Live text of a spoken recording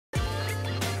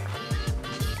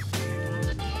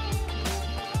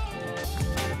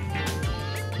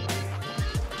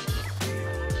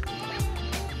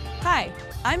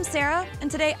I'm Sarah, and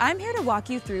today I'm here to walk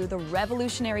you through the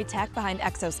revolutionary tech behind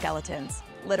exoskeletons,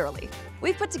 literally.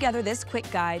 We've put together this quick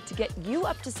guide to get you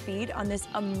up to speed on this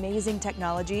amazing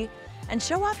technology and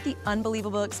show off the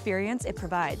unbelievable experience it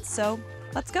provides. So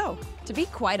let's go. To be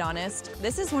quite honest,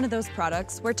 this is one of those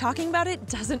products where talking about it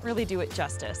doesn't really do it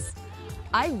justice.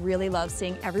 I really love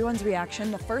seeing everyone's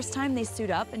reaction the first time they suit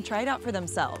up and try it out for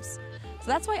themselves. So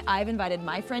that's why I've invited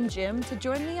my friend Jim to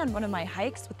join me on one of my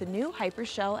hikes with the new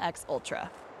Hypershell X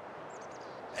Ultra.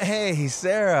 Hey,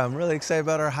 Sarah, I'm really excited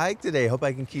about our hike today. Hope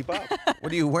I can keep up.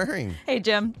 What are you wearing? Hey,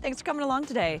 Jim. Thanks for coming along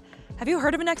today. Have you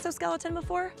heard of an exoskeleton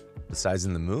before? Besides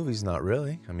in the movies, not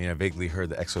really. I mean, I vaguely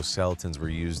heard that exoskeletons were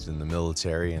used in the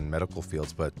military and medical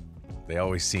fields, but they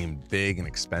always seemed big and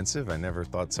expensive. I never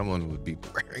thought someone would be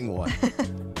wearing one.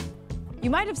 You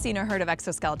might have seen or heard of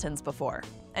exoskeletons before.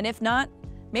 And if not,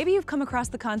 maybe you've come across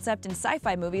the concept in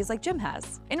sci-fi movies like Jim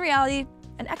has. In reality,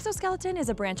 an exoskeleton is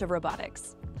a branch of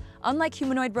robotics. Unlike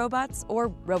humanoid robots or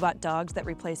robot dogs that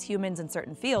replace humans in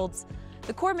certain fields,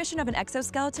 the core mission of an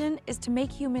exoskeleton is to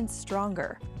make humans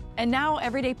stronger. And now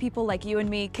everyday people like you and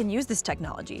me can use this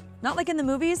technology. Not like in the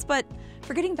movies, but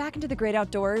for getting back into the great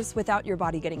outdoors without your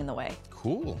body getting in the way.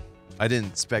 Cool. I didn't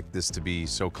expect this to be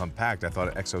so compact. I thought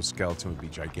an exoskeleton would be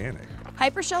gigantic.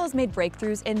 Hypershell has made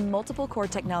breakthroughs in multiple core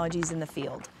technologies in the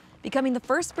field, becoming the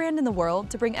first brand in the world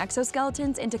to bring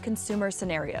exoskeletons into consumer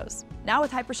scenarios. Now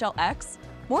with Hypershell X,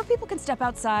 more people can step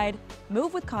outside,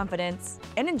 move with confidence,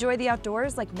 and enjoy the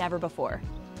outdoors like never before.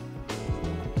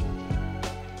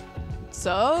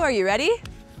 So, are you ready?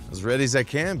 As ready as I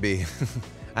can be.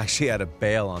 I actually had to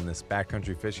bail on this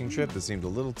backcountry fishing trip that seemed a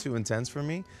little too intense for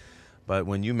me. But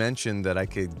when you mentioned that I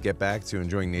could get back to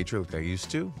enjoying nature like I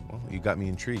used to, well, you got me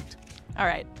intrigued. All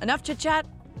right, enough chit-chat.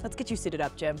 Let's get you suited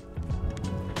up, Jim.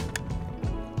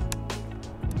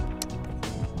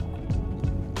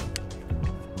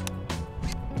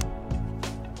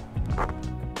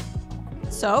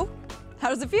 So, how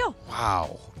does it feel?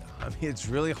 Wow. I mean, it's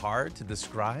really hard to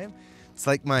describe. It's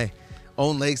like my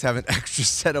own legs have an extra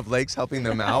set of legs helping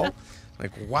them out.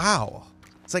 Like, wow.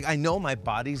 It's like I know my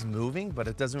body's moving, but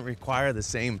it doesn't require the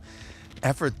same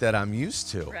effort that I'm used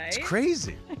to. Right? It's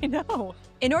crazy. I know.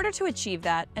 In order to achieve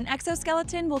that, an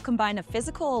exoskeleton will combine a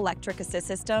physical electric assist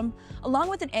system along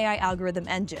with an AI algorithm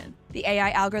engine. The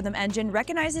AI algorithm engine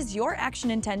recognizes your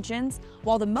action intentions,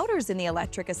 while the motors in the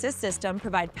electric assist system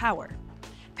provide power.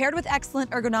 Paired with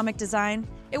excellent ergonomic design,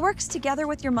 it works together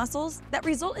with your muscles that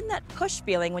result in that push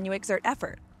feeling when you exert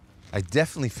effort. I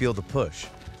definitely feel the push.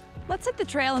 Let's hit the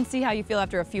trail and see how you feel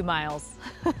after a few miles.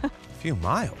 A few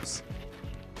miles?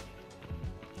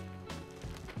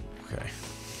 Okay.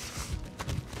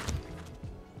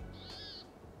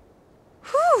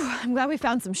 Whew, I'm glad we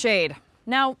found some shade.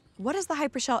 Now, what does the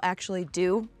Hypershell actually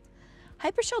do?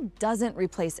 Hypershell doesn't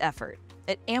replace effort.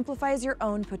 It amplifies your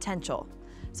own potential.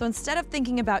 So instead of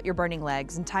thinking about your burning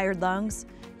legs and tired lungs,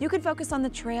 you can focus on the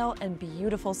trail and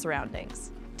beautiful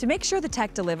surroundings. To make sure the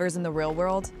tech delivers in the real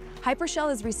world, Hypershell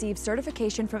has received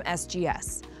certification from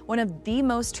SGS, one of the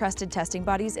most trusted testing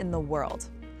bodies in the world.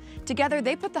 Together,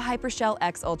 they put the Hypershell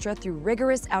X Ultra through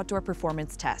rigorous outdoor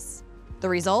performance tests. The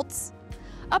results?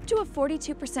 Up to a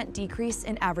 42% decrease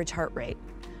in average heart rate,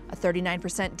 a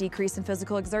 39% decrease in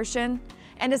physical exertion,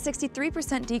 and a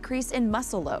 63% decrease in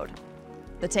muscle load.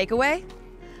 The takeaway?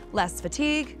 Less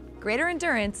fatigue, greater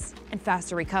endurance, and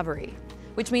faster recovery,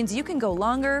 which means you can go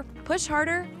longer, push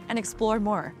harder, and explore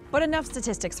more. But enough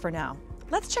statistics for now.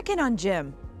 Let's check in on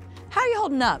Jim. How are you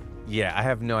holding up? Yeah, I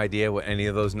have no idea what any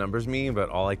of those numbers mean, but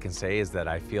all I can say is that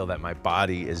I feel that my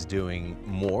body is doing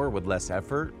more with less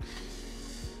effort.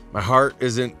 My heart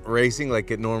isn't racing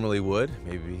like it normally would,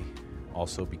 maybe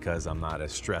also because I'm not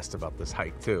as stressed about this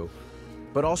hike too.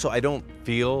 But also, I don't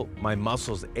feel my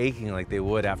muscles aching like they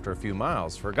would after a few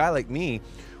miles. For a guy like me,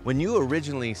 when you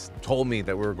originally told me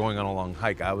that we were going on a long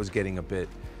hike, I was getting a bit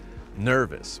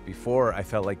nervous. Before, I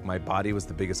felt like my body was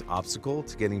the biggest obstacle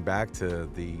to getting back to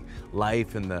the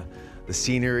life and the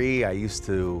scenery I used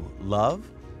to love.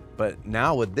 But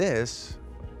now with this,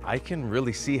 I can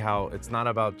really see how it's not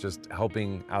about just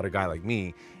helping out a guy like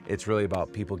me. It's really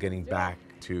about people getting back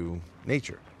to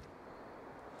nature.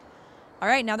 All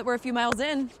right, now that we're a few miles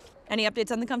in, any updates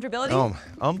on the comfortability? Oh,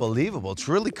 unbelievable. It's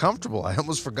really comfortable. I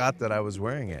almost forgot that I was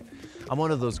wearing it. I'm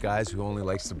one of those guys who only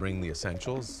likes to bring the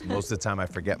essentials. Most of the time I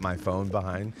forget my phone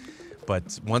behind.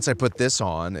 But once I put this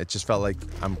on, it just felt like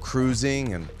I'm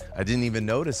cruising and I didn't even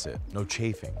notice it. No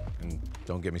chafing. And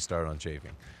don't get me started on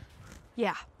chafing.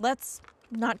 Yeah, let's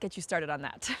not get you started on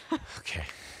that. Okay.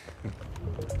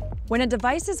 When a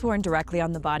device is worn directly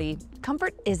on the body,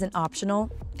 comfort isn't optional,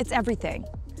 it's everything.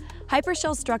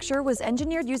 Hypershell's structure was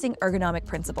engineered using ergonomic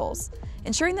principles,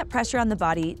 ensuring that pressure on the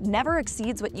body never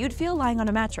exceeds what you'd feel lying on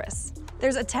a mattress.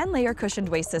 There's a 10-layer cushioned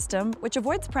waist system, which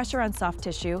avoids pressure on soft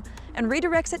tissue and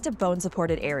redirects it to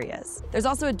bone-supported areas. There's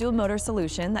also a dual-motor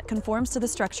solution that conforms to the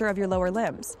structure of your lower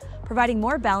limbs, providing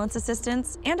more balance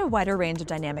assistance and a wider range of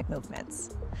dynamic movements.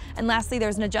 And lastly,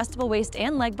 there's an adjustable waist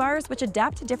and leg bars, which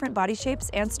adapt to different body shapes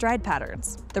and stride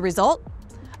patterns. The result?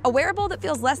 A wearable that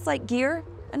feels less like gear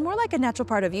and more like a natural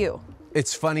part of you.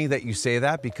 It's funny that you say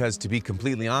that because, to be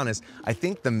completely honest, I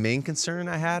think the main concern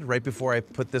I had right before I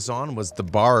put this on was the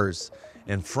bars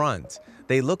in front.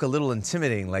 They look a little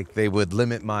intimidating, like they would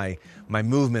limit my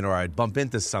movement or I'd bump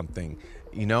into something,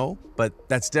 you know? But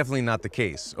that's definitely not the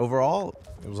case. Overall,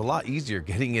 it was a lot easier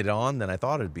getting it on than I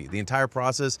thought it'd be. The entire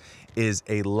process is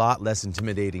a lot less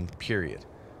intimidating, period.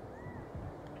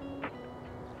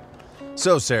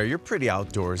 So, Sarah, you're pretty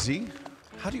outdoorsy.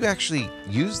 How do you actually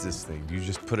use this thing? Do you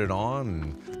just put it on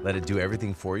and let it do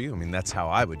everything for you? I mean, that's how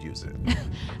I would use it.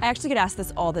 I actually get asked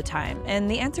this all the time, and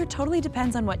the answer totally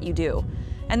depends on what you do.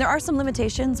 And there are some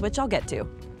limitations, which I'll get to.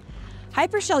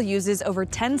 Hypershell uses over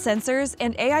 10 sensors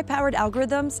and AI-powered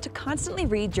algorithms to constantly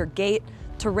read your gait,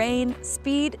 terrain,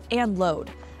 speed, and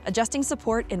load, adjusting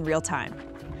support in real time.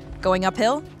 Going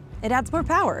uphill, it adds more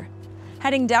power.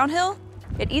 Heading downhill,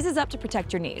 it eases up to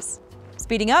protect your knees.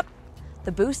 Speeding up,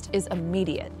 the boost is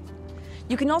immediate.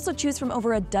 You can also choose from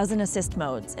over a dozen assist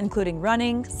modes, including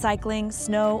running, cycling,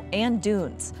 snow, and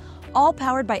dunes, all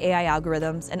powered by AI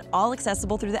algorithms and all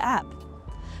accessible through the app.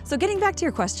 So getting back to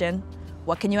your question,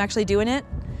 what can you actually do in it?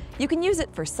 You can use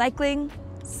it for cycling,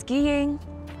 skiing,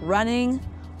 running,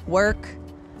 work,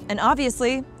 and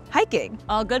obviously, hiking.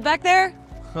 All good back there?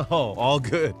 Oh, all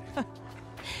good.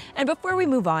 And before we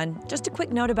move on, just a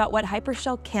quick note about what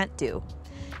Hypershell can't do.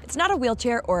 It's not a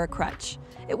wheelchair or a crutch.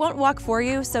 It won't walk for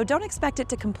you, so don't expect it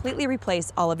to completely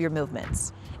replace all of your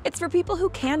movements. It's for people who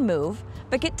can move,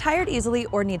 but get tired easily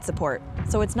or need support,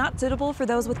 so it's not suitable for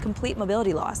those with complete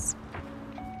mobility loss.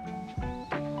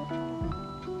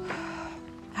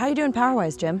 How you doing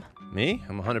power-wise, Jim? Me?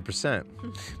 I'm 100%.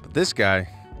 But this guy,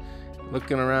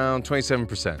 looking around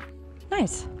 27%.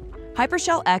 Nice.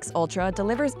 Hypershell X Ultra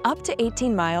delivers up to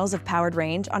 18 miles of powered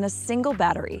range on a single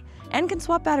battery and can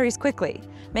swap batteries quickly,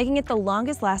 making it the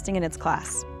longest lasting in its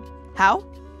class. How?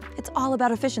 It's all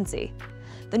about efficiency.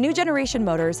 The new generation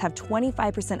motors have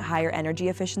 25% higher energy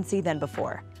efficiency than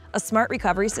before. A smart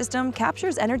recovery system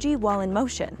captures energy while in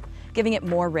motion, giving it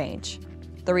more range.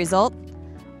 The result?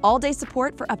 All-day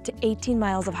support for up to 18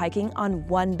 miles of hiking on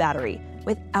one battery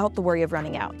without the worry of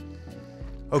running out.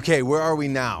 Okay, where are we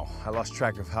now? I lost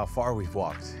track of how far we've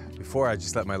walked. Before, I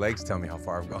just let my legs tell me how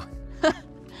far I've gone.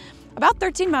 About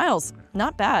 13 miles.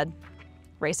 Not bad.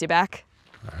 Race you back.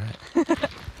 All right.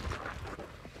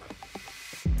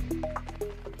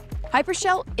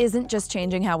 Hypershell isn't just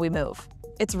changing how we move.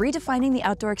 It's redefining the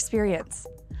outdoor experience.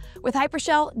 With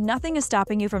Hypershell, nothing is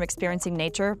stopping you from experiencing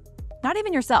nature, not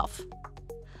even yourself.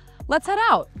 Let's head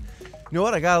out. You know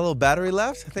what? I got a little battery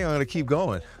left. I think I'm gonna keep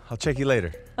going. I'll check you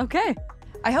later. Okay.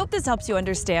 I hope this helps you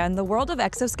understand the world of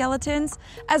exoskeletons,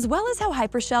 as well as how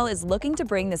Hypershell is looking to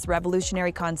bring this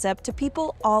revolutionary concept to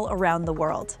people all around the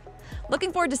world.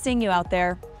 Looking forward to seeing you out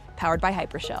there, powered by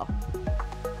Hypershell.